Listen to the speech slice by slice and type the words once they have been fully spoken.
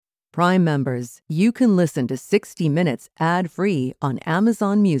Prime members, you can listen to 60 Minutes ad-free on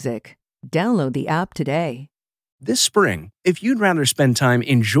Amazon Music. Download the app today. This spring, if you'd rather spend time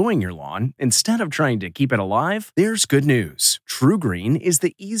enjoying your lawn instead of trying to keep it alive, there's good news. TruGreen is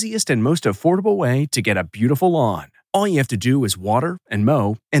the easiest and most affordable way to get a beautiful lawn. All you have to do is water and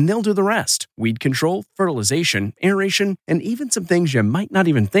mow, and they'll do the rest. Weed control, fertilization, aeration, and even some things you might not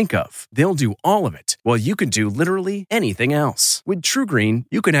even think of. They'll do all of it, while you can do literally anything else. With TruGreen,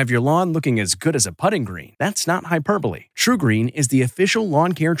 you can have your lawn looking as good as a putting green. That's not hyperbole. TruGreen is the official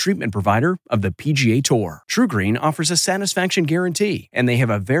lawn care treatment provider of the PGA Tour. TruGreen offers a satisfaction guarantee, and they have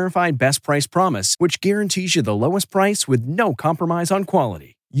a verified best price promise, which guarantees you the lowest price with no compromise on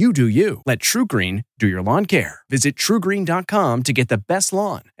quality. You do you. Let TruGreen do your lawn care. Visit TruGreen.com to get the best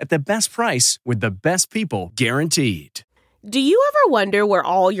lawn at the best price with the best people guaranteed. Do you ever wonder where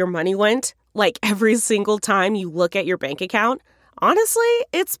all your money went? Like every single time you look at your bank account? Honestly,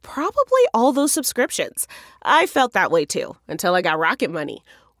 it's probably all those subscriptions. I felt that way too, until I got Rocket Money.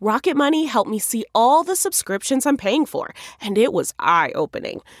 Rocket Money helped me see all the subscriptions I'm paying for, and it was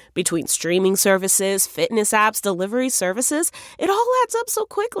eye-opening. Between streaming services, fitness apps, delivery services, it all adds up so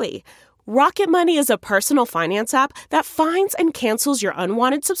quickly. Rocket Money is a personal finance app that finds and cancels your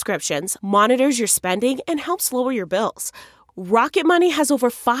unwanted subscriptions, monitors your spending, and helps lower your bills. Rocket Money has over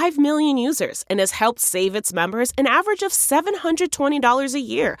 5 million users and has helped save its members an average of $720 a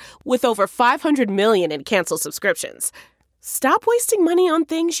year, with over 500 million in canceled subscriptions. Stop wasting money on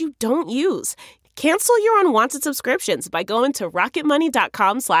things you don't use. Cancel your unwanted subscriptions by going to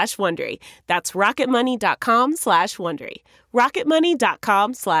rocketmoney.com/Wondery. That's rocketmoney.com/Wondery.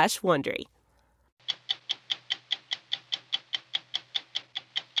 rocketmoney.com/Wondery.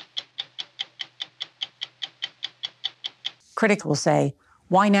 Critics will say,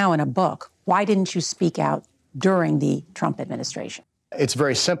 why now in a book? Why didn't you speak out during the Trump administration? It's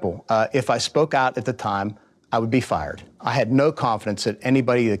very simple. If I spoke out at the time, I would be fired. I had no confidence that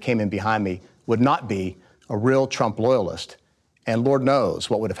anybody that came in behind me would not be a real Trump loyalist. And Lord knows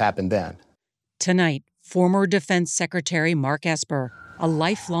what would have happened then. Tonight, former Defense Secretary Mark Esper, a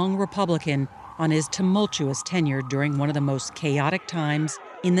lifelong Republican, on his tumultuous tenure during one of the most chaotic times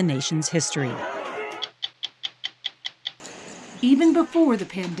in the nation's history. Even before the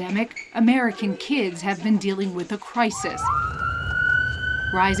pandemic, American kids have been dealing with a crisis.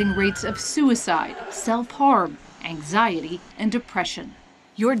 Rising rates of suicide, self-harm, anxiety, and depression.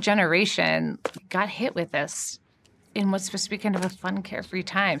 Your generation got hit with this in what's supposed to be kind of a fun, carefree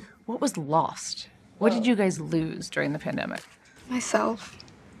time. What was lost? What did you guys lose during the pandemic? Myself.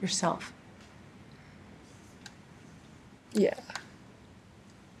 Yourself? Yeah.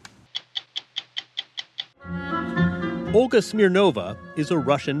 Olga Smirnova is a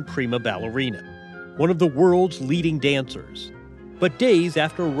Russian prima ballerina, one of the world's leading dancers. But days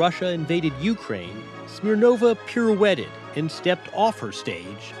after Russia invaded Ukraine, Smirnova pirouetted and stepped off her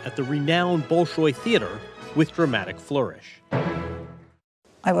stage at the renowned Bolshoi Theater with dramatic flourish.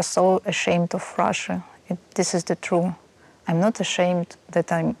 I was so ashamed of Russia. This is the truth. I'm not ashamed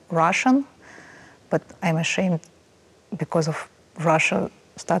that I'm Russian, but I'm ashamed because of Russia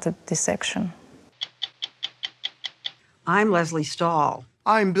started this action. I'm Leslie Stahl.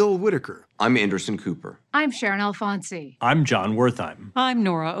 I'm Bill Whitaker. I'm Anderson Cooper. I'm Sharon Alfonsi. I'm John Wertheim. I'm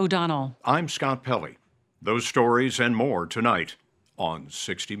Nora O'Donnell. I'm Scott Pelley. Those stories and more tonight on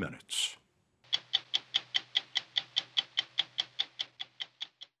 60 Minutes.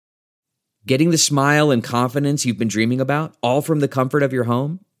 Getting the smile and confidence you've been dreaming about, all from the comfort of your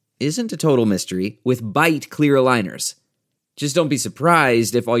home, isn't a total mystery with Byte clear aligners. Just don't be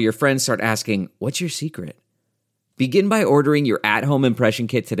surprised if all your friends start asking, "What's your secret?" Begin by ordering your at-home impression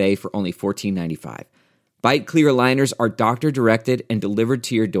kit today for only $14.95. Byte clear aligners are doctor-directed and delivered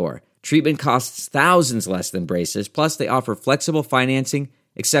to your door. Treatment costs thousands less than braces, plus they offer flexible financing,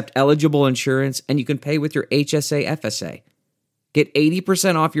 accept eligible insurance, and you can pay with your HSA FSA. Get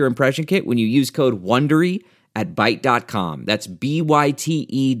 80% off your impression kit when you use code WONDERY at Byte.com. That's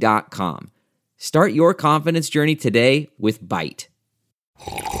BYTE.com. Start your confidence journey today with Byte.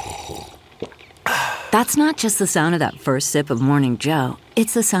 That's not just the sound of that first sip of Morning Joe.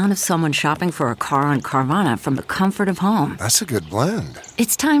 It's the sound of someone shopping for a car on Carvana from the comfort of home. That's a good blend.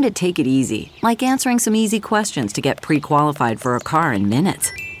 It's time to take it easy, like answering some easy questions to get pre-qualified for a car in minutes.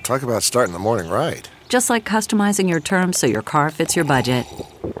 Talk about starting the morning right. Just like customizing your terms so your car fits your budget.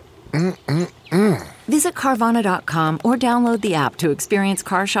 Visit Carvana.com or download the app to experience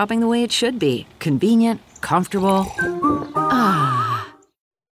car shopping the way it should be. Convenient, comfortable.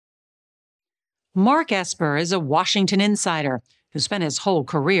 Mark Esper is a Washington insider who spent his whole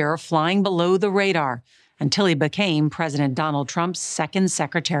career flying below the radar until he became President Donald Trump's second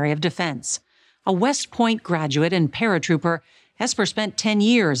Secretary of Defense. A West Point graduate and paratrooper, Esper spent 10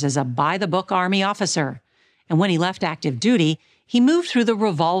 years as a by-the-book Army officer. And when he left active duty, he moved through the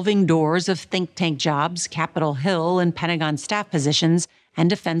revolving doors of think tank jobs, Capitol Hill and Pentagon staff positions, and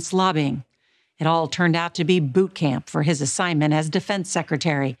defense lobbying. It all turned out to be boot camp for his assignment as defense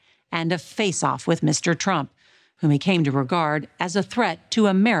secretary and a face-off with Mr. Trump, whom he came to regard as a threat to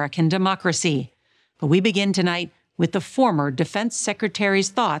American democracy. But we begin tonight with the former defense secretary's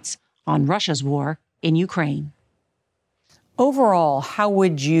thoughts on Russia's war in Ukraine. Overall, how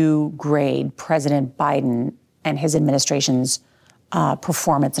would you grade President Biden and his administration's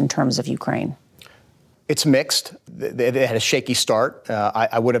performance in terms of Ukraine? It's mixed. It had a shaky start.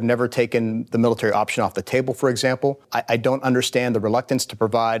 I would have never taken the military option off the table, for example. I don't understand the reluctance to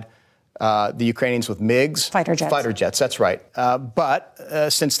provide the Ukrainians with MiGs. Fighter jets. Fighter jets, that's right. But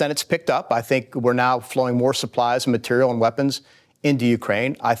since then, it's picked up. I think we're now flowing more supplies and material and weapons into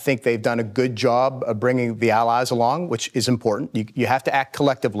Ukraine. I think they've done a good job of bringing the allies along, which is important. You have to act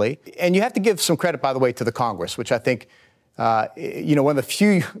collectively. And you have to give some credit, by the way, to the Congress, which I think, one of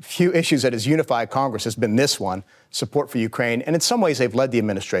the few issues that has unified Congress has been this one, support for Ukraine. And in some ways, they've led the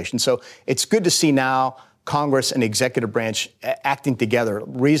administration. So it's good to see now Congress and the executive branch acting together,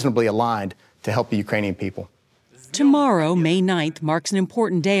 reasonably aligned to help the Ukrainian people. Tomorrow, May 9th, marks an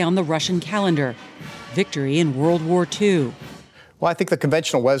important day on the Russian calendar, victory in World War II. Well, I think the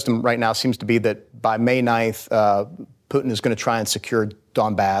conventional wisdom right now seems to be that by May 9th, Putin is going to try and secure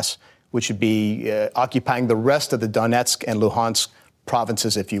Donbass, which would be occupying the rest of the Donetsk and Luhansk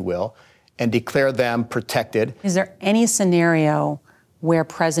provinces, if you will, and declare them protected. Is there any scenario where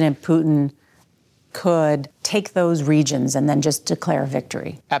President Putin could take those regions and then just declare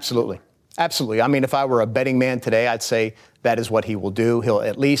victory? Absolutely. Absolutely. I mean, if I were a betting man today, I'd say that is what he will do. He'll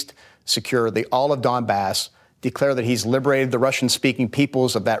at least secure all of Donbass, declare that he's liberated the Russian-speaking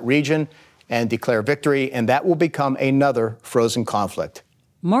peoples of that region, and declare victory, and that will become another frozen conflict.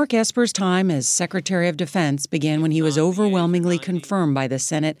 Mark Esper's time as Secretary of Defense began when he was overwhelmingly confirmed by the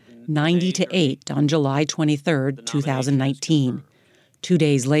Senate 90-8 on July 23, 2019. 2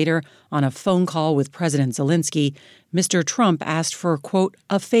 days later, on a phone call with President Zelensky, Mr. Trump asked for, quote,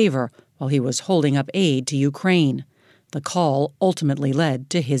 a favor while he was holding up aid to Ukraine. The call ultimately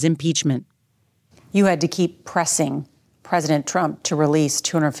led to his impeachment. You had to keep pressing President Trump to release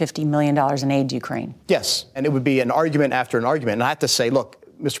 $250 million in aid to Ukraine. Yes, and it would be an argument after an argument. And I have to say, look,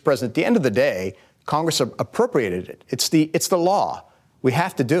 Mr. President, at the end of the day, Congress appropriated it. It's the law. We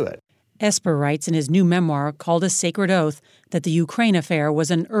have to do it. Esper writes in his new memoir called A Sacred Oath that the Ukraine affair was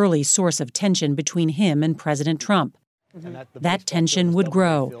an early source of tension between him and President Trump. That tension would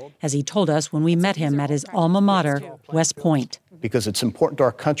grow, as he told us when we met him at his alma mater, West Point. Because it's important to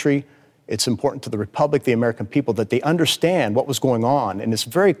our country, it's important to the Republic, the American people, that they understand what was going on in this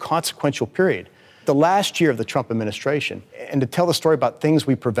very consequential period. The last year of the Trump administration, and to tell the story about things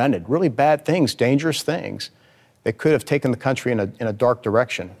we prevented, really bad things, dangerous things, that could have taken the country in a dark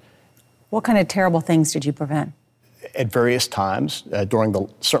direction. What kind of terrible things did you prevent? At various times, during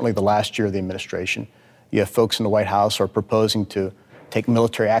certainly the last year of the administration, you have folks in the White House who are proposing to take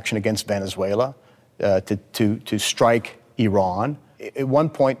military action against Venezuela, to strike Iran. At one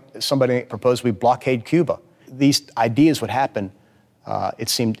point, somebody proposed we blockade Cuba. These ideas would happen, it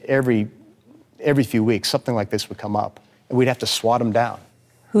seemed, every few weeks. Something like this would come up, and we'd have to swat them down.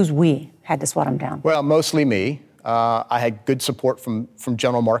 Who's we had to swat them down? Well, mostly me. I had good support from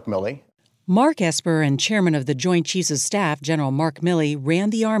General Mark Milley. Mark Esper and chairman of the Joint Chiefs of Staff, General Mark Milley,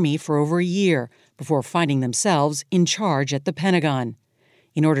 ran the Army for over a year before finding themselves in charge at the Pentagon.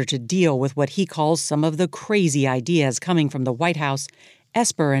 In order to deal with what he calls some of the crazy ideas coming from the White House,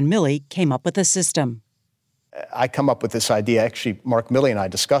 Esper and Milley came up with a system. I come up with this idea, actually, Mark Milley and I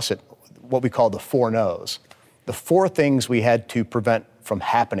discuss it, what we call the 4 no's. The 4 things we had to prevent from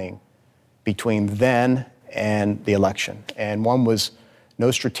happening between then and the election. And one was no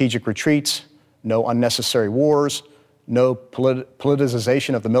strategic retreats, no unnecessary wars, no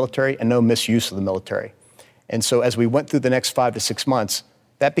politicization of the military, and no misuse of the military. And so as we went through the next 5 to 6 months,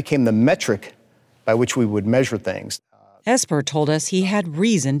 that became the metric by which we would measure things. Esper told us he had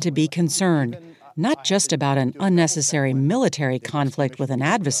reason to be concerned, not just about an unnecessary military conflict with an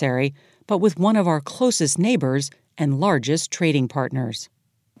adversary, but with one of our closest neighbors and largest trading partners.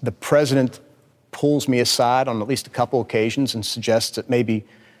 The president pulls me aside on at least a couple occasions and suggests that maybe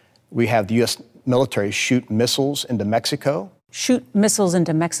we have the U.S. military shoot missiles into Mexico. Shoot missiles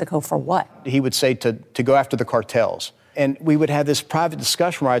into Mexico for what? He would say to go after the cartels. And we would have this private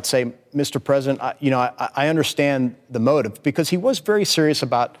discussion where I'd say, Mr. President, I understand the motive, because he was very serious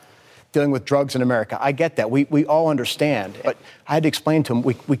about dealing with drugs in America. I get that. We all understand. But I had to explain to him,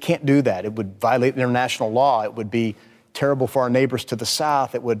 we can't do that. It would violate international law. It would be terrible for our neighbors to the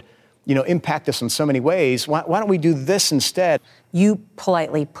south. It would, impact us in so many ways. Why don't we do this instead? You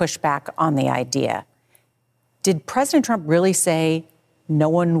politely push back on the idea. Did President Trump really say no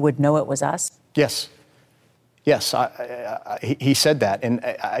one would know it was us? Yes. Yes, he said that, and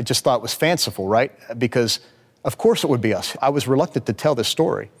I just thought it was fanciful, right? Because, of course, it would be us. I was reluctant to tell this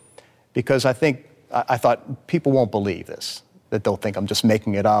story because I thought people won't believe this, that they'll think I'm just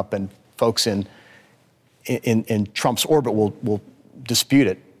making it up, and folks in Trump's orbit will dispute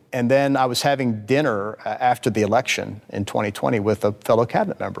it. And then I was having dinner after the election in 2020 with a fellow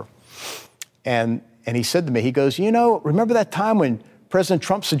cabinet member, and he said to me, he goes, remember that time when President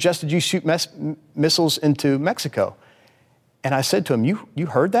Trump suggested you shoot missiles into Mexico? And I said to him, you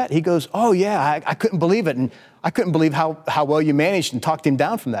heard that? He goes, oh, yeah, I couldn't believe it. And I couldn't believe how well you managed and talked him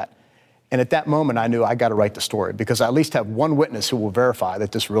down from that. And at that moment, I knew I got to write the story because I at least have one witness who will verify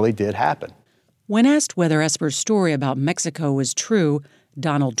that this really did happen. When asked whether Esper's story about Mexico was true,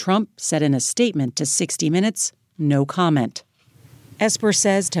 Donald Trump said in a statement to 60 Minutes, no comment. Esper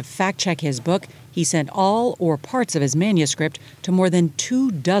says to fact-check his book, he sent all or parts of his manuscript to more than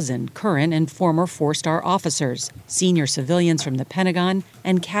 24 current and former four-star officers, senior civilians from the Pentagon,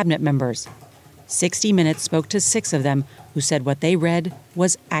 and cabinet members. 60 Minutes spoke to 6 of them who said what they read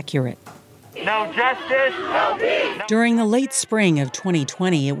was accurate. No justice, no peace. During the late spring of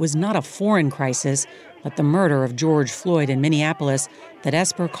 2020, it was not a foreign crisis, but the murder of George Floyd in Minneapolis that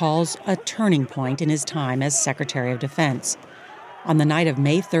Esper calls a turning point in his time as Secretary of Defense. On the night of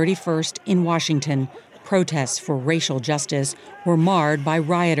May 31st in Washington, protests for racial justice were marred by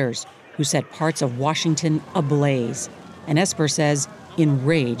rioters who set parts of Washington ablaze, and Esper says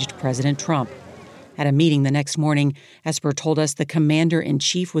enraged President Trump. At a meeting the next morning, Esper told us the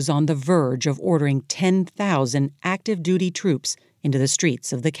commander-in-chief was on the verge of ordering 10,000 active-duty troops into the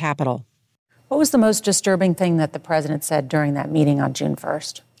streets of the Capitol. What was the most disturbing thing that the president said during that meeting on June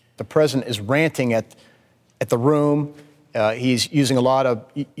 1st? The president is ranting at the room. He's using a lot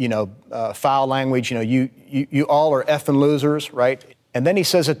of, foul language. You all are effing losers, right? And then he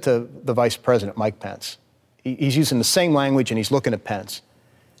says it to the vice president, Mike Pence. He's using the same language, and he's looking at Pence.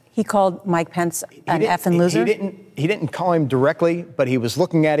 He called Mike Pence an effing loser? He didn't call him directly, but he was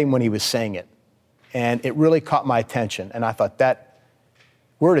looking at him when he was saying it. And it really caught my attention. And I thought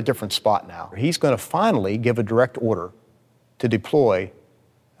we're at a different spot now. He's going to finally give a direct order to deploy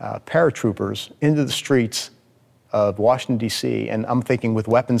paratroopers into the streets of Washington, D.C., and I'm thinking with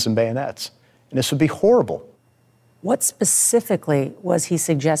weapons and bayonets. And this would be horrible. What specifically was he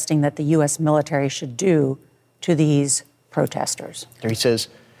suggesting that the U.S. military should do to these protesters? He says,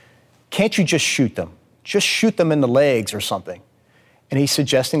 can't you just shoot them? Just shoot them in the legs or something. And he's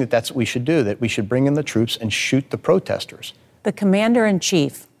suggesting that that's what we should do, that we should bring in the troops and shoot the protesters. The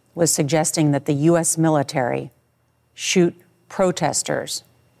commander-in-chief was suggesting that the U.S. military shoot protesters.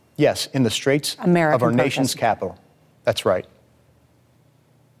 Yes, in the streets of our nation's capital. That's right.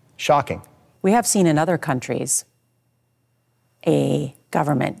 Shocking. We have seen in other countries a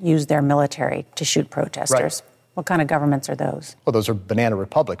government use their military to shoot protesters. Right. What kind of governments are those? Well, those are banana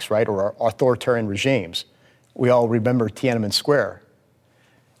republics, right, or authoritarian regimes. We all remember Tiananmen Square,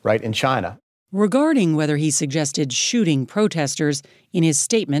 right, in China. Regarding whether he suggested shooting protesters, in his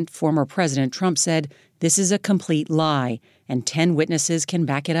statement, former President Trump said, "This is a complete lie, and 10 witnesses can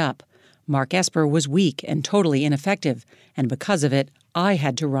back it up. Mark Esper was weak and totally ineffective, and because of it, I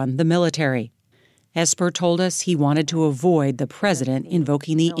had to run the military." Esper told us he wanted to avoid the president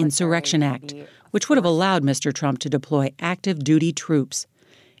invoking the Insurrection Act, which would have allowed Mr. Trump to deploy active-duty troops.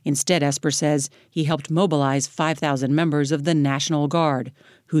 Instead, Esper says he helped mobilize 5,000 members of the National Guard,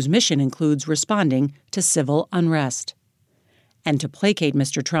 whose mission includes responding to civil unrest. And to placate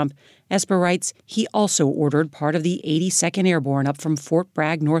Mr. Trump, Esper writes he also ordered part of the 82nd Airborne up from Fort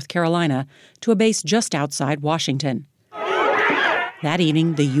Bragg, North Carolina, to a base just outside Washington. That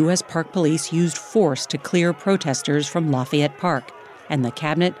evening, the U.S. Park Police used force to clear protesters from Lafayette Park, and the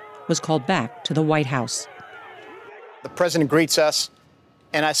cabinet was called back to the White House. The president greets us,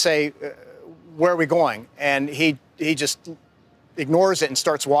 and I say, where are we going? And he just ignores it and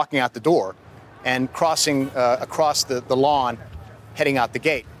starts walking out the door and crossing across the lawn, heading out the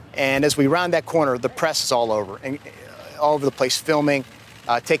gate. And as we round that corner, the press is all over the place, filming,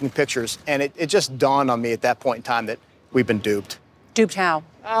 taking pictures. And it just dawned on me at that point in time that we've been duped. Duped how?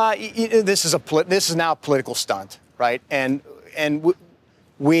 This is now a political stunt, right? And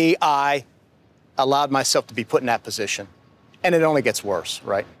I allowed myself to be put in that position. And it only gets worse,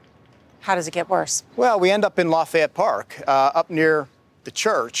 right? How does it get worse? Well, we end up in Lafayette Park, up near the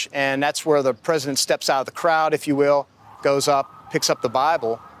church, and that's where the president steps out of the crowd, if you will, goes up, picks up the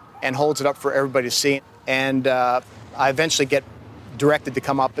Bible, and holds it up for everybody to see. And I eventually get directed to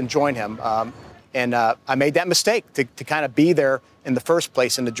come up and join him. And I made that mistake to kind of be there in the first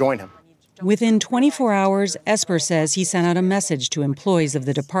place and to join him. Within 24 hours, Esper says he sent out a message to employees of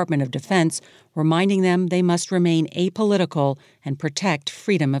the Department of Defense reminding them they must remain apolitical and protect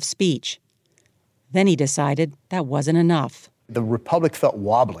freedom of speech. Then he decided that wasn't enough. The Republic felt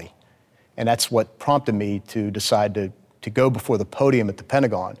wobbly, and that's what prompted me to decide to go before the podium at the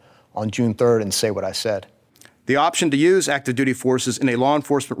Pentagon on June 3rd and say what I said. The option to use active duty forces in a law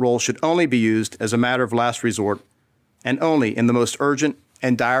enforcement role should only be used as a matter of last resort and only in the most urgent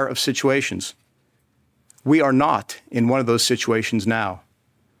and dire of situations. We are not in one of those situations now.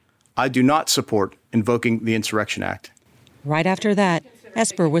 I do not support invoking the Insurrection Act. Right after that,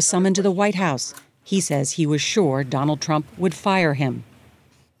 Esper was summoned to the White House. He says he was sure Donald Trump would fire him.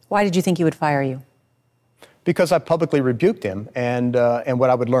 Why did you think he would fire you? Because I publicly rebuked him, and what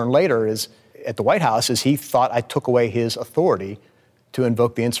I would learn later is at the White House is he thought I took away his authority to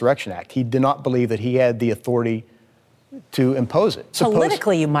invoke the Insurrection Act. He did not believe that he had the authority to impose it.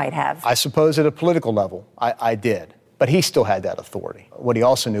 Politically, you might have. I suppose at a political level, I did. But he still had that authority. What he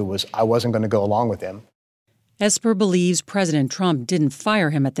also knew was I wasn't going to go along with him. Esper believes President Trump didn't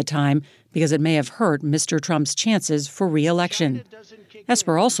fire him at the time because it may have hurt Mr. Trump's chances for re-election.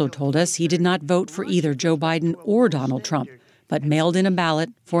 Esper also told us he did not vote for either Joe Biden or Donald Trump, but mailed in a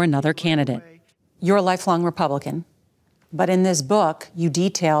ballot for another candidate. You're a lifelong Republican, but in this book, you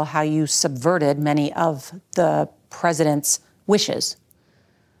detail how you subverted many of the president's wishes.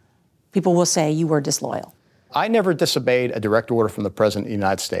 People will say you were disloyal. I never disobeyed a direct order from the President of the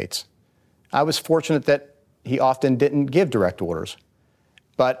United States. I was fortunate that he often didn't give direct orders.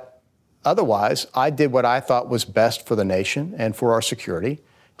 But otherwise, I did what I thought was best for the nation and for our security,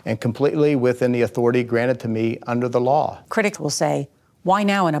 and completely within the authority granted to me under the law. Critics will say, why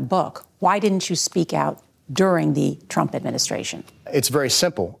now in a book? Why didn't you speak out during the Trump administration? It's very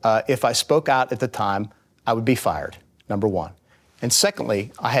simple. If I spoke out at the time, I would be fired, number one. And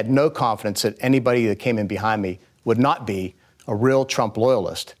secondly, I had no confidence that anybody that came in behind me would not be a real Trump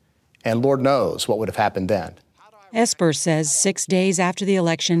loyalist. And Lord knows what would have happened then. Esper says 6 days after the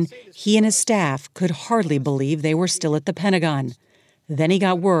election, he and his staff could hardly believe they were still at the Pentagon. Then he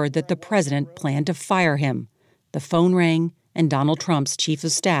got word that the president planned to fire him. The phone rang, and Donald Trump's chief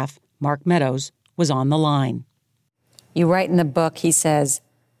of staff, Mark Meadows, was on the line. You write in the book, he says,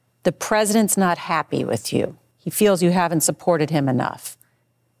 the president's not happy with you. He feels you haven't supported him enough.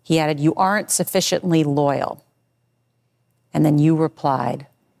 He added, you aren't sufficiently loyal. And then you replied,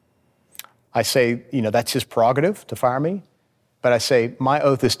 I say, that's his prerogative to fire me. But I say, my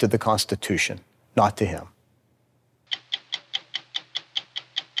oath is to the Constitution, not to him.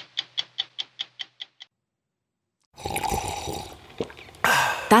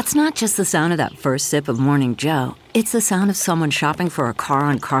 That's not just the sound of that first sip of Morning Joe. It's the sound of someone shopping for a car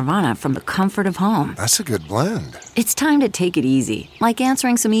on Carvana from the comfort of home. That's a good blend. It's time to take it easy, like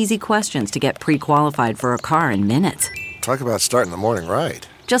answering some easy questions to get pre-qualified for a car in minutes. Talk about starting the morning right.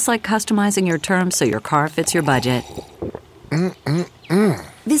 Just like customizing your terms so your car fits your budget.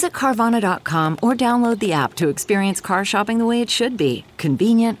 Visit Carvana.com or download the app to experience car shopping the way it should be.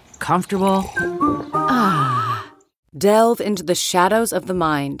 Convenient, comfortable. Delve into the shadows of the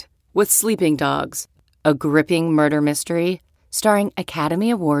mind with Sleeping Dogs, a gripping murder mystery starring Academy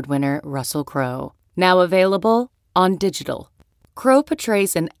Award winner Russell Crowe. Now available on digital. Crowe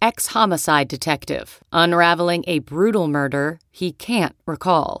portrays an ex-homicide detective unraveling a brutal murder he can't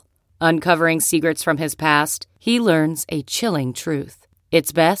recall. Uncovering secrets from his past, he learns a chilling truth.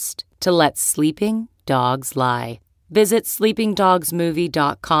 It's best to let sleeping dogs lie. Visit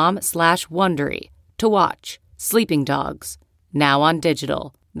sleepingdogsmovie.com/Wondery to watch Sleeping Dogs, now on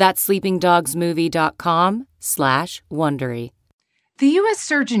digital. That's sleepingdogsmovie.com/Wondery. The U.S.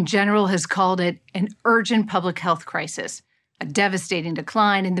 Surgeon General has called it an urgent public health crisis, a devastating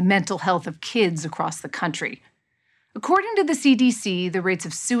decline in the mental health of kids across the country. According to the CDC, the rates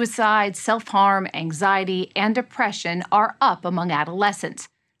of suicide, self-harm, anxiety, and depression are up among adolescents,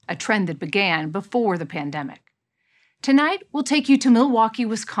 a trend that began before the pandemic. Tonight, we'll take you to Milwaukee,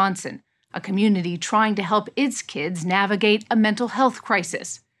 Wisconsin, a community trying to help its kids navigate a mental health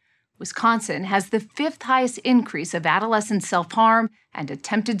crisis. Wisconsin has the 5th highest increase of adolescent self-harm and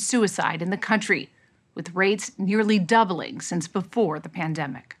attempted suicide in the country, with rates nearly doubling since before the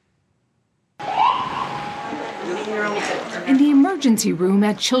pandemic. In the emergency room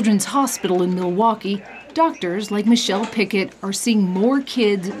at Children's Hospital in Milwaukee, Doctors like Michelle Pickett are seeing more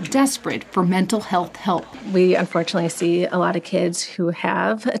kids desperate for mental health help. We unfortunately see a lot of kids who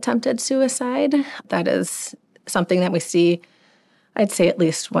have attempted suicide. That is something that we see, I'd say, at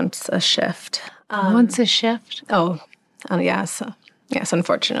least once a shift. Once a shift? Yes,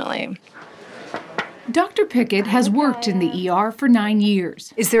 unfortunately. Dr. Pickett has worked in the ER for 9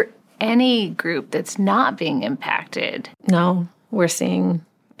 years. Is there any group that's not being impacted? No, we're seeing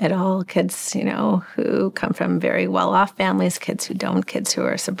it all. Kids, who come from very well-off families, kids who don't, kids who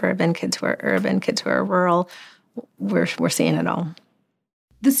are suburban, kids who are urban, kids who are rural. We're seeing it all.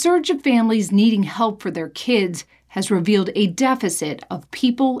 The surge of families needing help for their kids has revealed a deficit of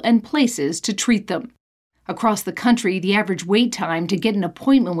people and places to treat them. Across the country, the average wait time to get an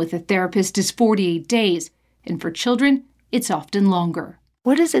appointment with a therapist is 48 days, and for children, it's often longer.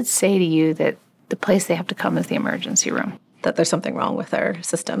 What does it say to you that the place they have to come is the emergency room? That there's something wrong with our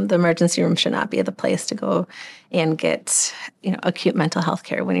system. The emergency room should not be the place to go and get, acute mental health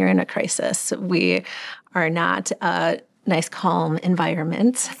care when you're in a crisis. We are not a nice, calm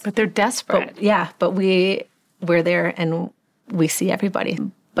environment. But they're desperate. But we're there and we see everybody.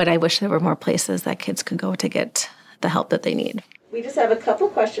 But I wish there were more places that kids could go to get the help that they need. We just have a couple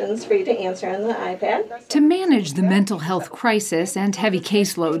questions for you to answer on the iPad. To manage the mental health crisis and heavy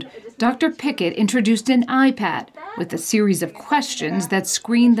caseload, Dr. Pickett introduced an iPad with a series of questions that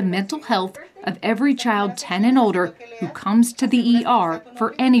screen the mental health of every child 10 and older who comes to the ER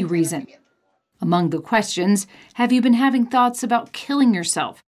for any reason. Among the questions, have you been having thoughts about killing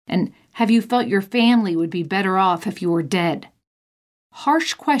yourself? And have you felt your family would be better off if you were dead?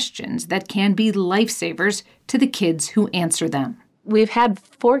 Harsh questions that can be lifesavers to the kids who answer them. We've had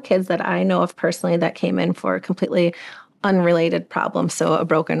 4 kids that I know of personally that came in for completely unrelated problems, so a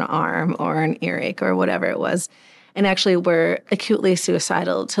broken arm or an earache or whatever it was, and actually were acutely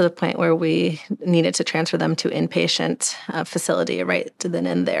suicidal to the point where we needed to transfer them to inpatient facility right then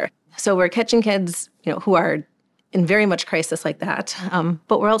and there. So we're catching kids, who are in very much crisis like that,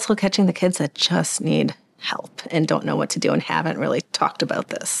 but we're also catching the kids that just need help and don't know what to do and haven't really talked about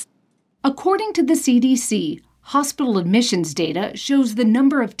this. According to the CDC, hospital admissions data shows the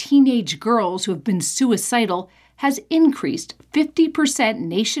number of teenage girls who have been suicidal has increased 50%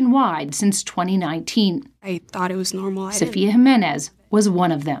 nationwide since 2019. I thought it was normal. Sophia Jimenez was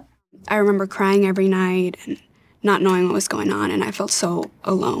one of them. I remember crying every night and not knowing what was going on, and I felt so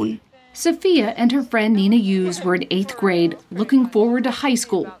alone. Sophia and her friend Nina Hughes were in 8th grade, looking forward to high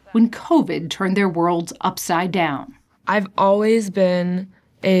school when COVID turned their worlds upside down. I've always been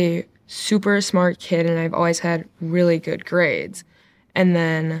a super smart kid, and I've always had really good grades. And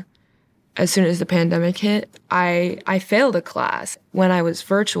then as soon as the pandemic hit, I failed a class. When I was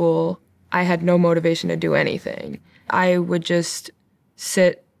virtual, I had no motivation to do anything. I would just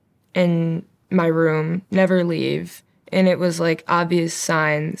sit in my room, never leave, and it was like obvious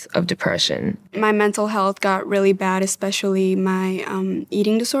signs of depression. My mental health got really bad, especially my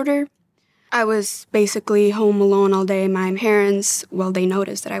eating disorder. I was basically home alone all day. My parents, they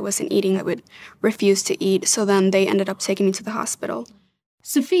noticed that I wasn't eating. I would refuse to eat, so then they ended up taking me to the hospital.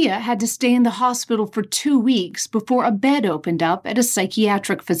 Sophia had to stay in the hospital for 2 weeks before a bed opened up at a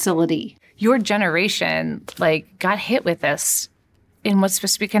psychiatric facility. Your generation, got hit with this in what's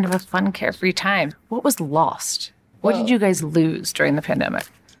supposed to be kind of a fun, carefree time. What was lost? What did you guys lose during the pandemic?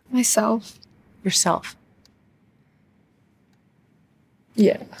 Myself. Yourself?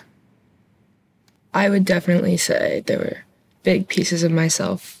 Yeah. I would definitely say there were big pieces of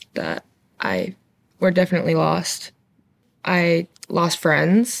myself that were definitely lost. I lost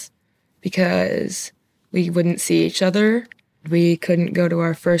friends because we wouldn't see each other. We couldn't go to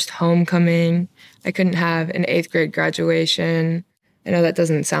our first homecoming. I couldn't have an 8th grade graduation. I know that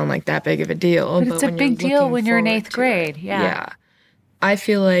doesn't sound like that big of a deal. But it's a big deal when you're in 8th grade, Yeah. I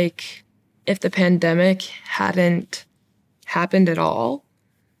feel like if the pandemic hadn't happened at all,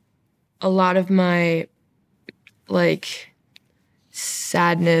 a lot of my,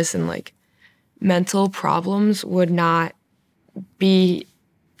 sadness and, mental problems would not be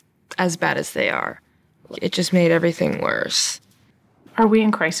as bad as they are. It just made everything worse. Are we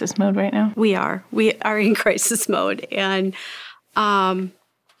in crisis mode right now? We are. We are in crisis mode, and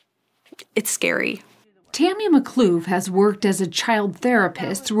it's scary. Tammy McClure has worked as a child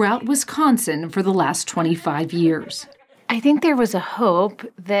therapist throughout Wisconsin for the last 25 years. I think there was a hope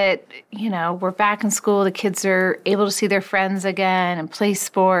that, we're back in school, the kids are able to see their friends again and play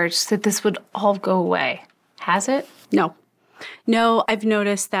sports, that this would all go away. Has it? No. No, I've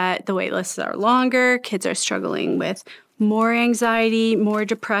noticed that the wait lists are longer, kids are struggling with more anxiety, more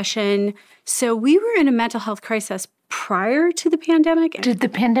depression. So we were in a mental health crisis prior to the pandemic. Did the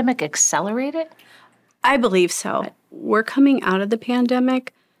pandemic accelerate it? I believe so. We're coming out of the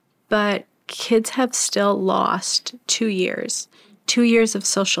pandemic, but kids have still lost 2 years. 2 years of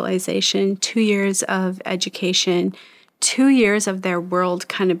socialization, 2 years of education, 2 years of their world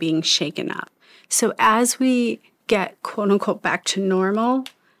kind of being shaken up. So as we get, quote unquote, back to normal,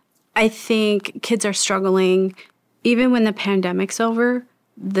 I think kids are struggling. Even when the pandemic's over,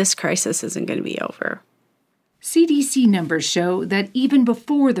 this crisis isn't going to be over. CDC numbers show that even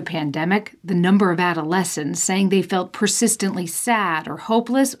before the pandemic, the number of adolescents saying they felt persistently sad or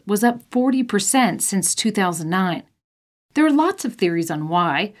hopeless was up 40% since 2009. There are lots of theories on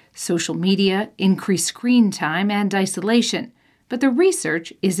why: social media, increased screen time, and isolation. But the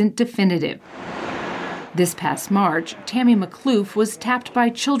research isn't definitive. This past March, Tammy McCloof was tapped by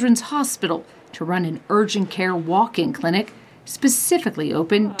Children's Hospital to run an urgent care walk-in clinic specifically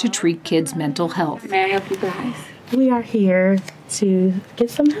open to treat kids' mental health. May I help you guys? We are here to get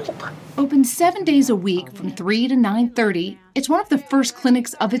some help. Open 7 days a week from 3 to 9:30, it's one of the first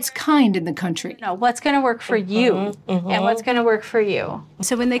clinics of its kind in the country. What's going to work for you and what's going to work for you.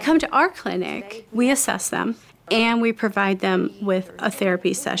 So when they come to our clinic, we assess them and we provide them with a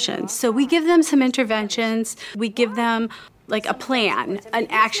therapy session. So we give them some interventions. We give them like a plan, an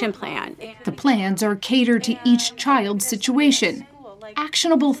action plan. The plans are catered to each child's situation.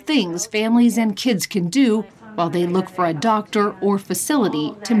 Actionable things families and kids can do while they look for a doctor or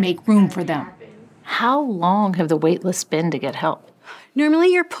facility to make room for them. How long have the wait lists been to get help?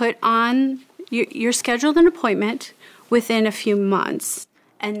 Normally you're put on, you're scheduled an appointment within a few months.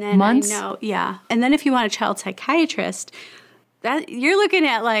 And then Months? And then if you want a child psychiatrist, that you're looking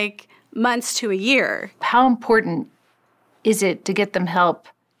at like months to a year. How important is it to get them help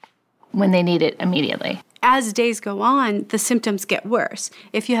when they need it immediately? As days go on, the symptoms get worse.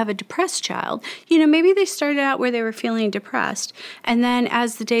 If you have a depressed child, maybe they started out where they were feeling depressed, and then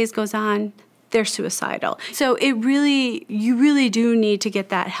as the days goes on, they're suicidal. So you really do need to get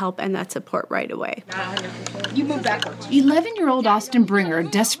that help and that support right away. You move backwards. 11-year-old Austin Bringer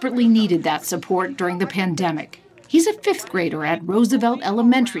desperately needed that support during the pandemic. He's a 5th grader at Roosevelt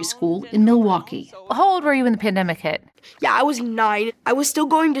Elementary School in Milwaukee. How old were you when the pandemic hit? Yeah, I was 9. I was still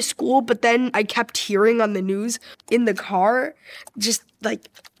going to school, but then I kept hearing on the news in the car, just like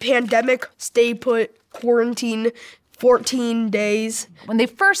pandemic, stay put, quarantine, 14 days. When they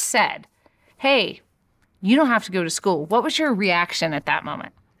first said, hey, you don't have to go to school, what was your reaction at that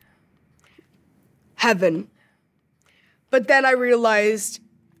moment? Heaven. But then I realized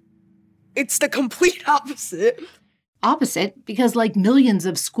it's the complete opposite. Opposite, because like millions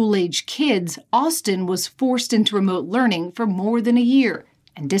of school-age kids, Austin was forced into remote learning for more than a year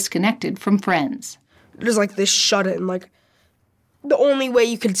and disconnected from friends. There's like this shut-in, like the only way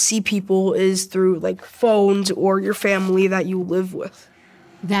you can see people is through like phones or your family that you live with.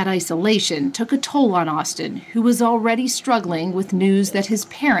 That isolation took a toll on Austin, who was already struggling with news that his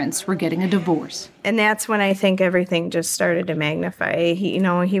parents were getting a divorce. And that's when I think everything just started to magnify.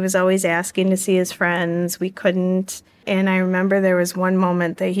 He was always asking to see his friends. We couldn't. And I remember there was one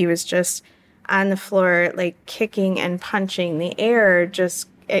moment that he was just on the floor, like kicking and punching the air,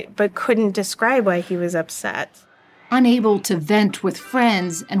 but couldn't describe why he was upset. Unable to vent with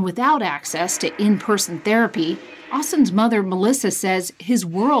friends and without access to in-person therapy, Austin's mother, Melissa, says his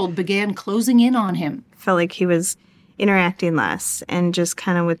world began closing in on him. Felt like he was interacting less and just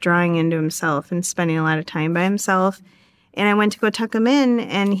kind of withdrawing into himself and spending a lot of time by himself. And I went to go tuck him in,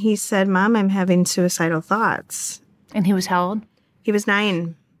 and he said, "Mom, I'm having suicidal thoughts." And he was how old? He was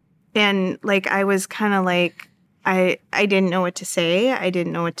 9. And I was kind of like, I didn't know what to say. I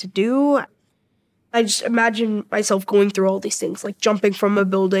didn't know what to do. I just imagine myself going through all these things, like jumping from a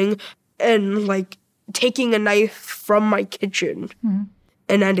building and like taking a knife from my kitchen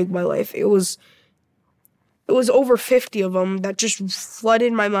and ending my life. It was over 50 of them that just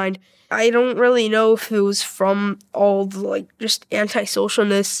flooded my mind. I don't really know if it was from all the just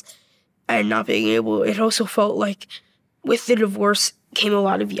antisocialness and not being able. It also felt like with the divorce came a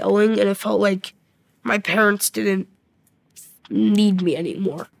lot of yelling, and it felt like my parents didn't need me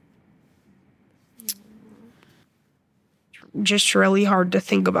anymore. Just really hard to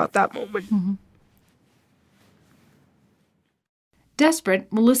think about that moment. Mm-hmm.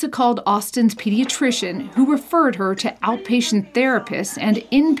 Desperate, Melissa called Austin's pediatrician, who referred her to outpatient therapists and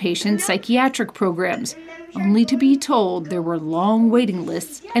inpatient psychiatric programs, only to be told there were long waiting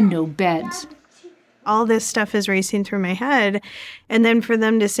lists and no beds. All this stuff is racing through my head, and then for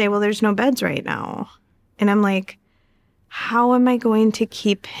them to say, well, there's no beds right now. And I'm like, how am I going to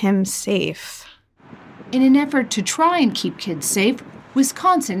keep him safe? In an effort to try and keep kids safe,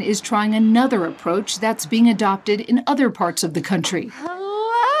 Wisconsin is trying another approach that's being adopted in other parts of the country. Hello,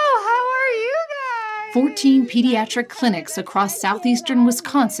 how are you 14 pediatric clinics across southeastern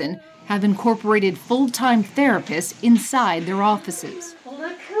Wisconsin have incorporated full-time therapists inside their offices.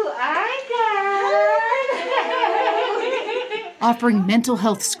 Look who I got! Offering mental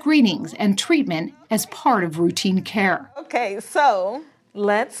health screenings and treatment as part of routine care. Okay, so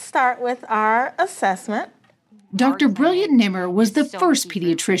let's start with our assessment. Dr. Brilliant Nimmer was the first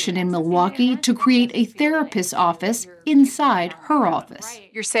pediatrician in Milwaukee to create a therapist's office inside her office.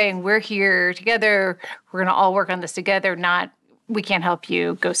 You're saying we're here together, we're going to all work on this together, not we can't help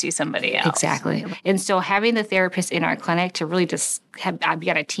you, go see somebody else. Exactly. And so having the therapist in our clinic to really just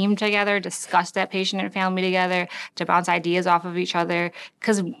be on a team together, discuss that patient and family together, to bounce ideas off of each other,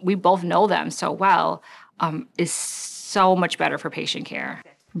 because we both know them so well, is so much better for patient care.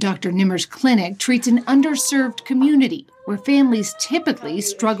 Dr. Nimmer's clinic treats an underserved community where families typically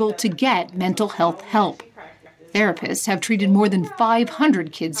struggle to get mental health help. Therapists have treated more than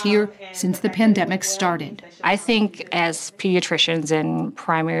 500 kids here since the pandemic started. I think as pediatricians and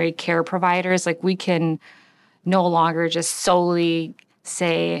primary care providers, we can no longer just solely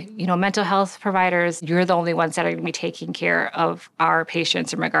say, mental health providers, you're the only ones that are going to be taking care of our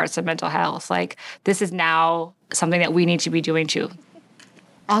patients in regards to mental health. This is now something that we need to be doing too.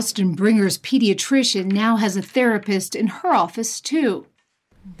 Austin Bringer's pediatrician now has a therapist in her office, too.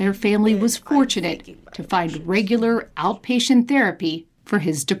 Their family was fortunate to find regular outpatient therapy for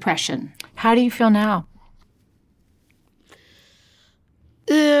his depression. How do you feel now?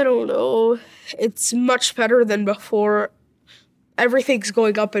 I don't know. It's much better than before. Everything's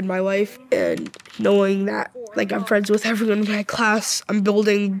going up in my life, and knowing that, I'm friends with everyone in my class, I'm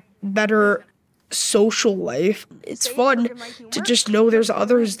building better social life. It's fun to just know there's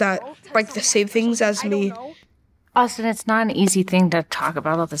others that like the same things as me. Austin, it's not an easy thing to talk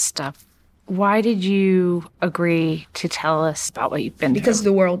about all this stuff. Why did you agree to tell us about what you've been through? Because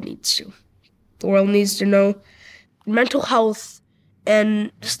the world needs to. The world needs to know mental health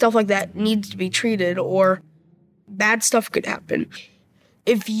and stuff like that needs to be treated, or bad stuff could happen.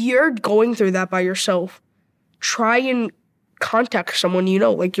 If you're going through that by yourself, try and contact someone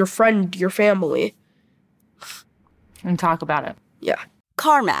like your friend, your family. And talk about it. Yeah.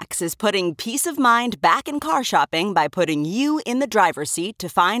 CarMax is putting peace of mind back in car shopping by putting you in the driver's seat to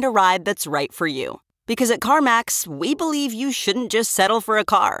find a ride that's right for you. Because at CarMax, we believe you shouldn't just settle for a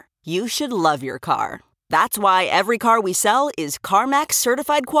car. You should love your car. That's why every car we sell is CarMax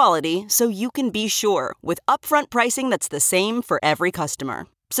certified quality, so you can be sure with upfront pricing that's the same for every customer.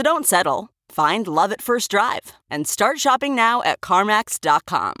 So don't settle. Find love at first drive and start shopping now at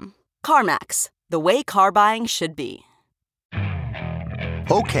CarMax.com. CarMax, the way car buying should be.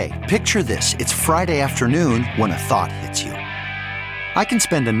 Okay, picture this. It's Friday afternoon when a thought hits you. I can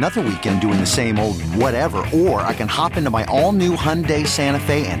spend another weekend doing the same old whatever, or I can hop into my all-new Hyundai Santa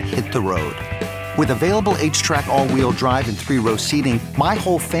Fe and hit the road. With available H-Track all-wheel drive and 3-row seating, my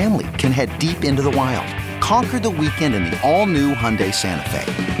whole family can head deep into the wild. Conquer the weekend in the all-new Hyundai Santa Fe.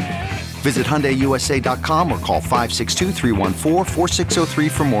 Visit HyundaiUSA.com or call 562-314-4603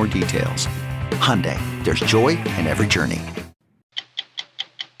 for more details. Hyundai, there's joy in every journey.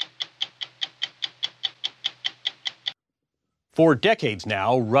 For decades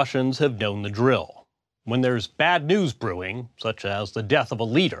now, Russians have known the drill. When there's bad news brewing, such as the death of a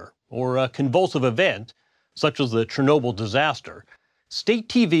leader, or a convulsive event, such as the Chernobyl disaster, state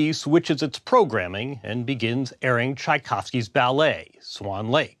TV switches its programming and begins airing Tchaikovsky's ballet, Swan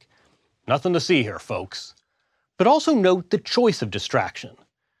Lake. Nothing to see here, folks. But also note the choice of distraction.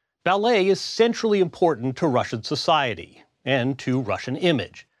 Ballet is centrally important to Russian society and to Russian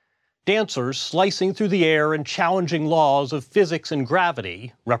image. Dancers slicing through the air and challenging laws of physics and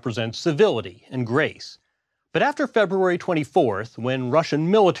gravity represent civility and grace. But after February 24th, when Russian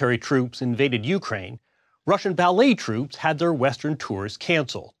military troops invaded Ukraine, Russian ballet troops had their Western tours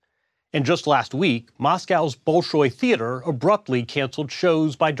canceled. And just last week, Moscow's Bolshoi Theater abruptly canceled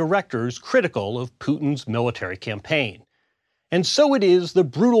shows by directors critical of Putin's military campaign. And so it is the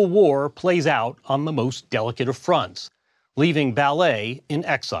brutal war plays out on the most delicate of fronts, leaving ballet in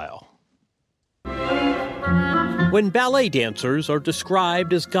exile. When ballet dancers are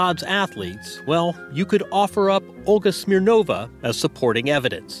described as God's athletes, well, you could offer up Olga Smirnova as supporting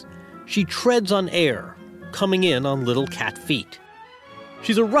evidence. She treads on air, coming in on little cat feet.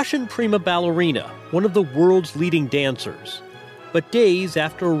 She's a Russian prima ballerina, one of the world's leading dancers. But days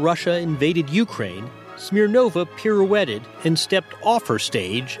after Russia invaded Ukraine, Smirnova pirouetted and stepped off her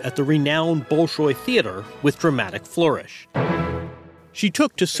stage at the renowned Bolshoi Theater with dramatic flourish. She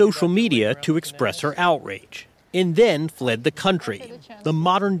took to social media to express her outrage, and then fled the country, the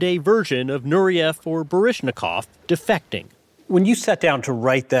modern-day version of Nureyev or Baryshnikov defecting. When you sat down to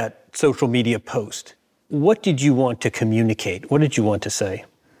write that social media post, What did you want to communicate? What did you want to say?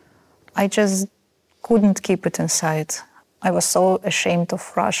 I just couldn't keep it inside. I was so ashamed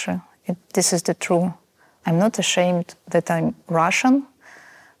of Russia. This is the truth. I'm not ashamed that I'm Russian,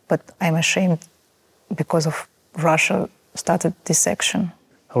 but I'm ashamed because of Russia started this action.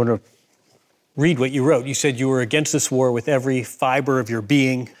 I want to read what you wrote. You said you were against this war with every fiber of your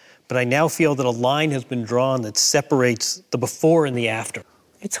being, but I now feel that a line has been drawn that separates the before and the after.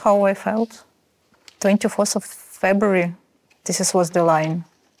 It's how I felt. 24th of February, this was the line,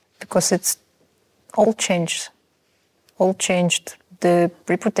 because it's all changed. All changed. The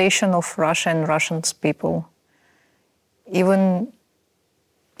reputation of Russia and Russian people. Even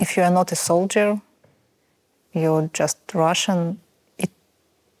if you are not a soldier, you're just Russian,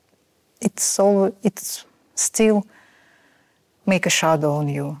 it's still make a shadow on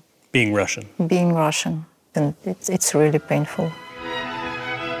you. Being Russian. Being Russian. And it's really painful.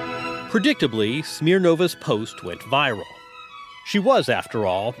 Predictably, Smirnova's post went viral. She was, after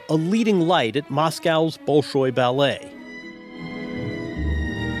all, a leading light at Moscow's Bolshoi Ballet.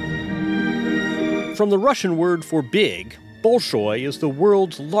 From the Russian word for big, Bolshoi is the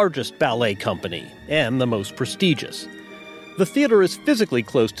world's largest ballet company and the most prestigious. The theater is physically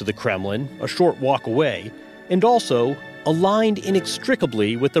close to the Kremlin, a short walk away, and also aligned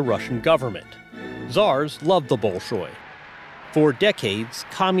inextricably with the Russian government. Tsars loved the Bolshoi. For decades,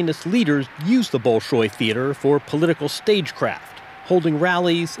 communist leaders used the Bolshoi Theater for political stagecraft, holding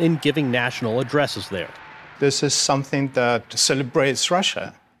rallies and giving national addresses there. This is something that celebrates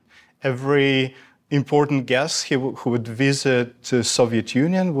Russia. Every important guest who would visit the Soviet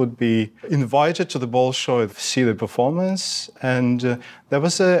Union would be invited to the Bolshoi to see the performance, and there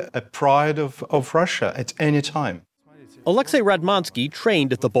was a pride of Russia at any time. Alexei Radmansky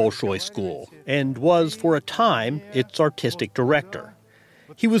trained at the Bolshoi School and was, for a time, its artistic director.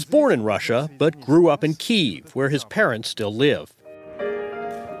 He was born in Russia, but grew up in Kyiv, where his parents still live.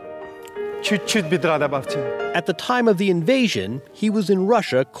 At the time of the invasion, he was in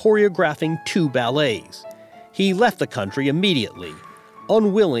Russia choreographing 2 ballets. He left the country immediately,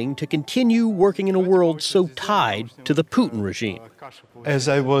 unwilling to continue working in a world so tied to the Putin regime. As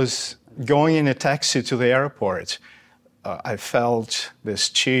I was going in a taxi to the airport, I felt these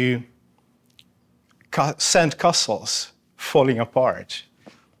 2 sandcastles falling apart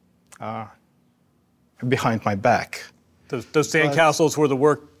behind my back. Those sandcastles were the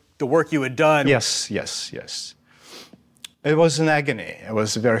work you had done? Yes. It was an agony. It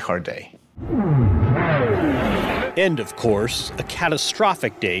was a very hard day. And, of course, a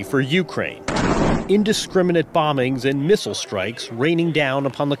catastrophic day for Ukraine. Indiscriminate bombings and missile strikes raining down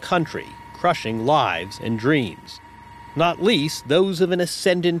upon the country, crushing lives and dreams. Not least those of an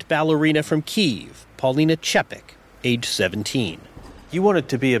ascendant ballerina from Kyiv, Paulina Chepik, age 17. You wanted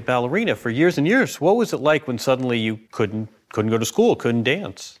to be a ballerina for years and years. What was it like when suddenly you couldn't go to school, couldn't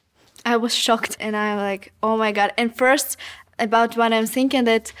dance? I was shocked, and I'm like, oh my God. And first, about what I'm thinking,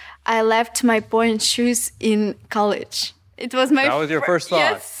 that I left my pointe shoes in college. It was my That was your first thought?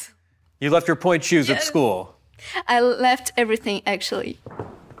 Yes. You left your pointe shoes at school? I left everything, actually.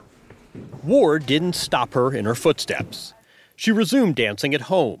 War didn't stop her in her footsteps. She resumed dancing at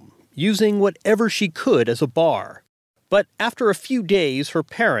home, using whatever she could as a bar. But after a few days, her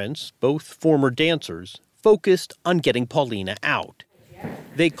parents, both former dancers, focused on getting Paulina out.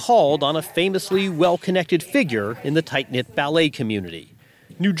 They called on a famously well-connected figure in the tight-knit ballet community,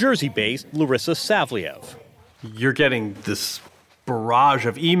 New Jersey-based Larissa Savliev. You're getting this barrage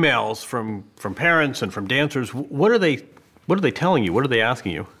of emails from parents and from dancers. What are they telling you? What are they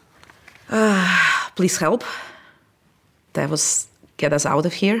asking you? Please help. That was get us out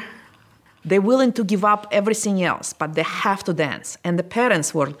of here. They're willing to give up everything else, but they have to dance. And the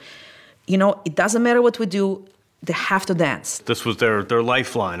parents were, it doesn't matter what we do, they have to dance. This was their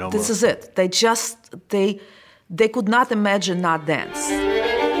lifeline almost. This is it. They could not imagine not dance.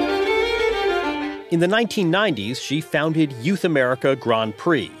 In the 1990s, she founded Youth America Grand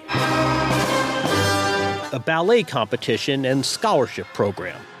Prix, a ballet competition and scholarship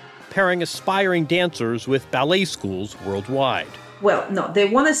program, pairing aspiring dancers with ballet schools worldwide. Well, no, they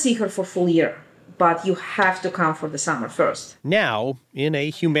want to see her for full year, but you have to come for the summer first. Now, in a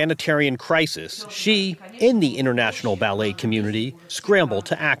humanitarian crisis, she and the international ballet community scrambled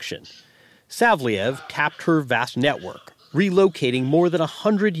to action. Savliev tapped her vast network, relocating more than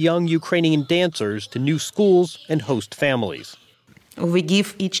 100 young Ukrainian dancers to new schools and host families. We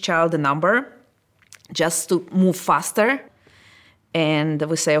give each child a number just to move faster. And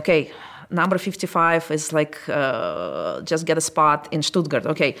we say, okay, number 55 is like, just get a spot in Stuttgart.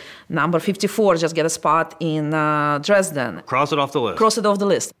 Okay, number 54, just get a spot in Dresden. Cross it off the list. Cross it off the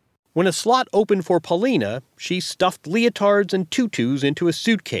list. When a slot opened for Paulina, she stuffed leotards and tutus into a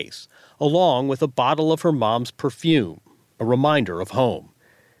suitcase, along with a bottle of her mom's perfume, a reminder of home.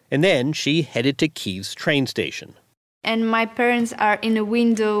 And then she headed to Kyiv's train station. And my parents are in a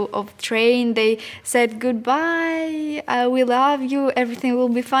window of train. They said goodbye, we love you, everything will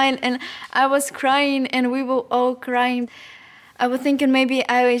be fine. And I was crying and we were all crying. I was thinking maybe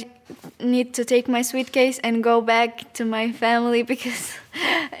I need to take my suitcase and go back to my family because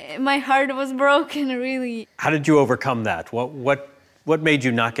my heart was broken, really. How did you overcome that? What made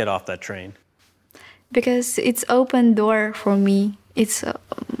you not get off that train? Because it's open door for me. It's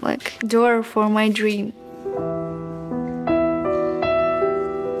like door for my dream.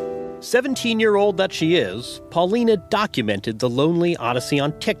 17-year-old that she is, Paulina documented the lonely odyssey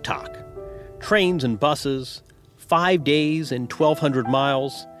on TikTok. Trains and buses, 5 days and 1,200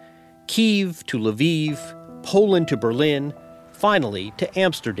 miles, Kyiv to Lviv, Poland to Berlin, finally to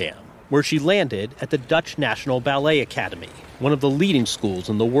Amsterdam, where she landed at the Dutch National Ballet Academy, one of the leading schools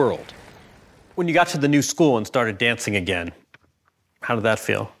in the world. When you got to the new school and started dancing again, how did that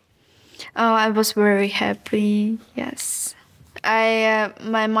feel? Oh, I was very happy, yes.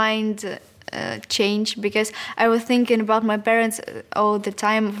 My mind changed because I was thinking about my parents all the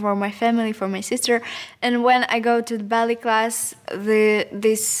time, for my family, for my sister. And when I go to the ballet class,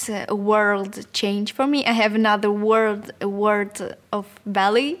 this world changed for me. I have another world of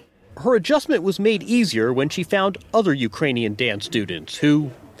ballet. Her adjustment was made easier when she found other Ukrainian dance students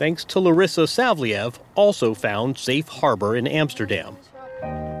who, thanks to Larissa Savliev, also found safe harbor in Amsterdam.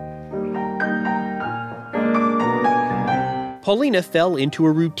 Paulina fell into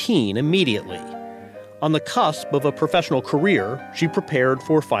a routine immediately. On the cusp of a professional career, she prepared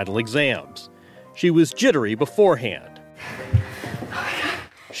for final exams. She was jittery beforehand.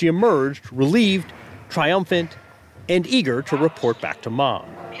 She emerged relieved, triumphant, and eager to report back to Mom.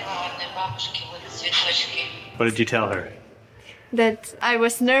 What did you tell her? That I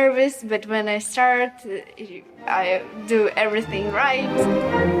was nervous, but when I start, I do everything right.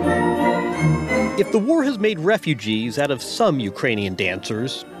 If the war has made refugees out of some Ukrainian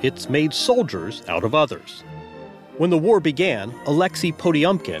dancers, it's made soldiers out of others. When the war began, Alexei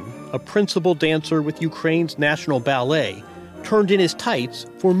Podyomkin, a principal dancer with Ukraine's National Ballet, turned in his tights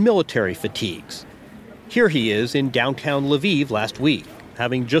for military fatigues. Here he is in downtown Lviv last week,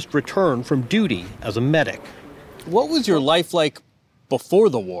 having just returned from duty as a medic. What was your life like before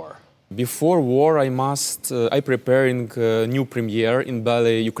the war? Before war, I preparing a new premiere in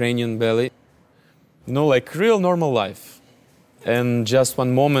ballet, Ukrainian ballet. You know, like real normal life. And just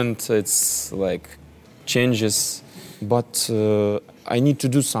one moment, it's like changes. But I need to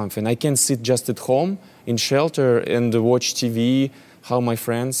do something. I can't sit just at home in shelter and watch TV, how my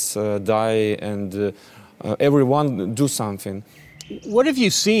friends die and everyone do something. What have you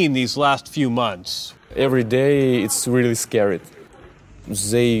seen these last few months? Every day, it's really scary.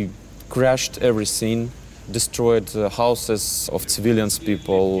 They crashed everything, destroyed houses of civilians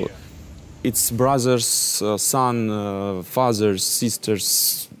people. It's brothers, son, fathers,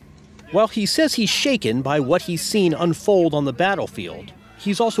 sisters. While he says he's shaken by what he's seen unfold on the battlefield,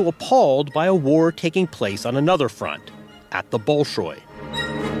 he's also appalled by a war taking place on another front, at the Bolshoi.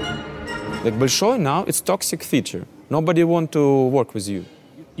 Like Bolshoi now, it's toxic theater. Nobody want to work with you.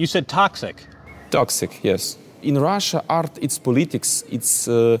 You said toxic? Toxic, yes. In Russia, art, it's politics. It's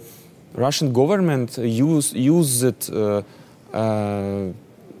Russian government use it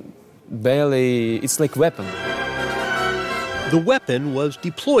ballet. It's like weapon. The weapon was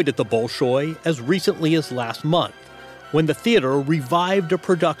deployed at the Bolshoi as recently as last month, when the theater revived a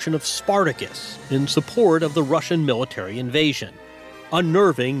production of Spartacus in support of the Russian military invasion,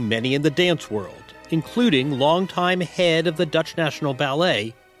 unnerving many in the dance world, including longtime head of the Dutch National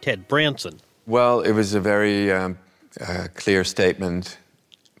Ballet, Ted Branson. Well, it was a very clear statement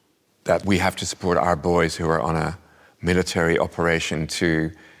that we have to support our boys who are on a military operation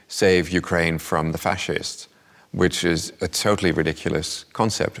to save Ukraine from the fascists, which is a totally ridiculous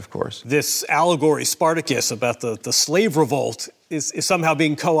concept, of course. This allegory, Spartacus, about the slave revolt is somehow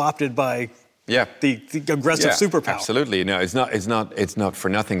being co-opted by the aggressive superpower. Absolutely. No, it's not for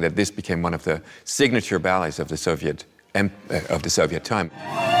nothing that this became one of the signature ballets of the Soviet time.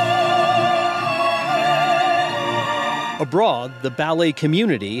 Abroad, the ballet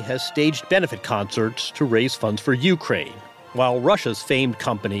community has staged benefit concerts to raise funds for Ukraine, while Russia's famed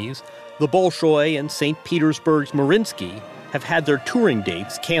companies, the Bolshoi and St. Petersburg's Mariinsky, have had their touring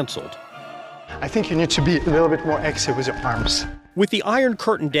dates canceled. I think you need to be a little bit more active with your arms. With the Iron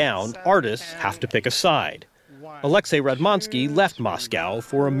Curtain down, artists have to pick a side. Alexei Radmansky left Moscow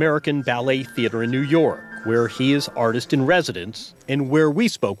for American Ballet Theater in New York, where he is artist in residence and where we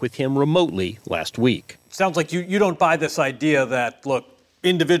spoke with him remotely last week. Sounds like you don't buy this idea that, look,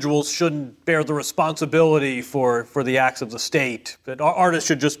 individuals shouldn't bear the responsibility for the acts of the state, that artists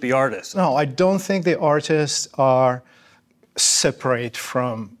should just be artists. No, I don't think the artists are separate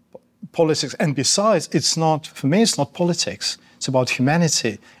from politics. And besides, for me, it's not politics. It's about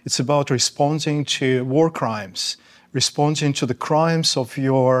humanity. It's about responding to war crimes, responding to the crimes of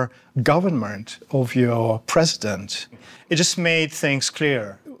your government, of your president. It just made things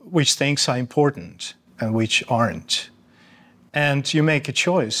clear, which things are important and which aren't. And you make a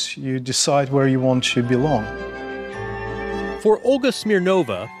choice. You decide where you want to belong. For Olga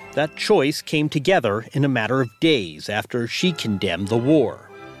Smirnova, that choice came together in a matter of days after she condemned the war.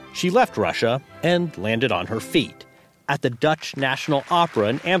 She left Russia and landed on her feet at the Dutch National Opera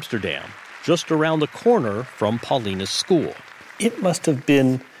in Amsterdam, just around the corner from Paulina's school. It must have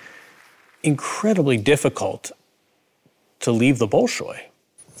been incredibly difficult to leave the Bolshoi.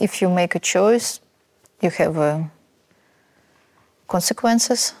 If you make a choice, you have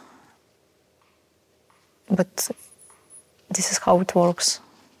consequences. But this is how it works.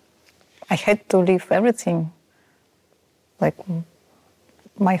 I had to leave everything, like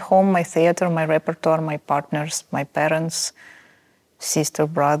my home, my theater, my repertoire, my partners, my parents, sister,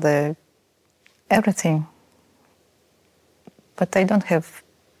 brother, everything. But I don't have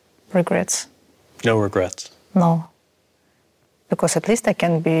regrets. No regrets? No. Because at least I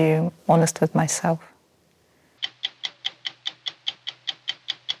can be honest with myself.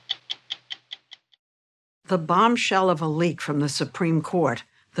 The bombshell of a leak from the Supreme Court,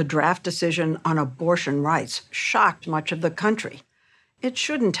 the draft decision on abortion rights, shocked much of the country. It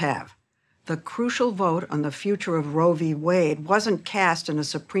shouldn't have. The crucial vote on the future of Roe v. Wade wasn't cast in a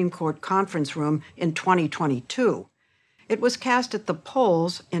Supreme Court conference room in 2022. It was cast at the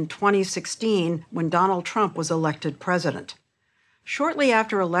polls in 2016 when Donald Trump was elected president. Shortly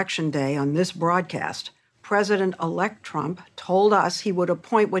after Election Day on this broadcast, President-elect Trump told us he would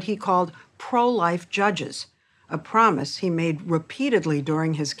appoint what he called pro-life judges, a promise he made repeatedly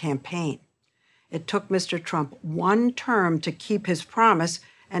during his campaign. It took Mr. Trump one term to keep his promise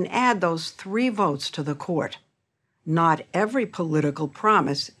and add those 3 votes to the court. Not every political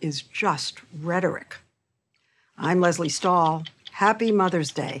promise is just rhetoric. I'm Leslie Stahl. Happy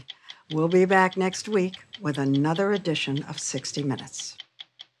Mother's Day. We'll be back next week with another edition of 60 Minutes.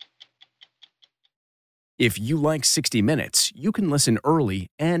 If you like 60 Minutes, you can listen early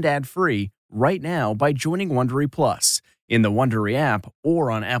and ad-free right now by joining Wondery Plus in the Wondery app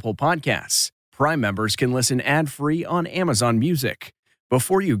or on Apple Podcasts. Prime members can listen ad-free on Amazon Music.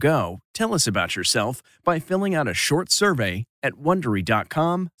 Before you go, tell us about yourself by filling out a short survey at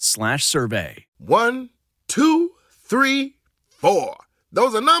Wondery.com/survey. 1, 2, 3, 4.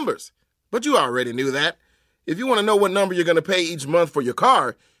 Those are numbers. But you already knew that. If you want to know what number you're going to pay each month for your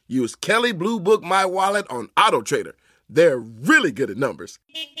car, use Kelley Blue Book My Wallet on AutoTrader. They're really good at numbers.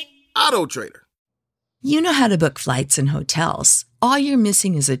 AutoTrader. You know how to book flights and hotels. All you're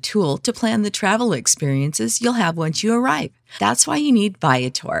missing is a tool to plan the travel experiences you'll have once you arrive. That's why you need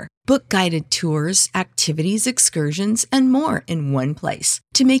Viator. Book guided tours, activities, excursions, and more in one place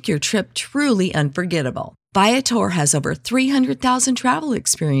to make your trip truly unforgettable. Viator has over 300,000 travel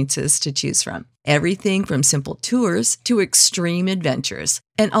experiences to choose from. Everything from simple tours to extreme adventures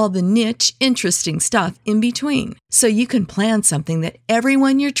and all the niche, interesting stuff in between. So you can plan something that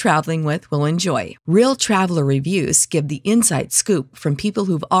everyone you're traveling with will enjoy. Real traveler reviews give the inside scoop from people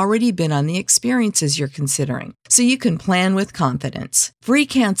who've already been on the experiences you're considering. So you can plan with confidence. Free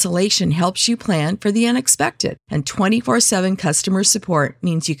cancellation helps you plan for the unexpected. And 24/7 customer support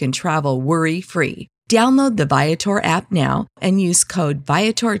means you can travel worry-free. Download the Viator app now and use code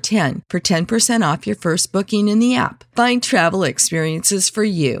Viator10 for 10% off your first booking in the app. Find travel experiences for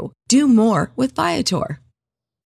you. Do more with Viator.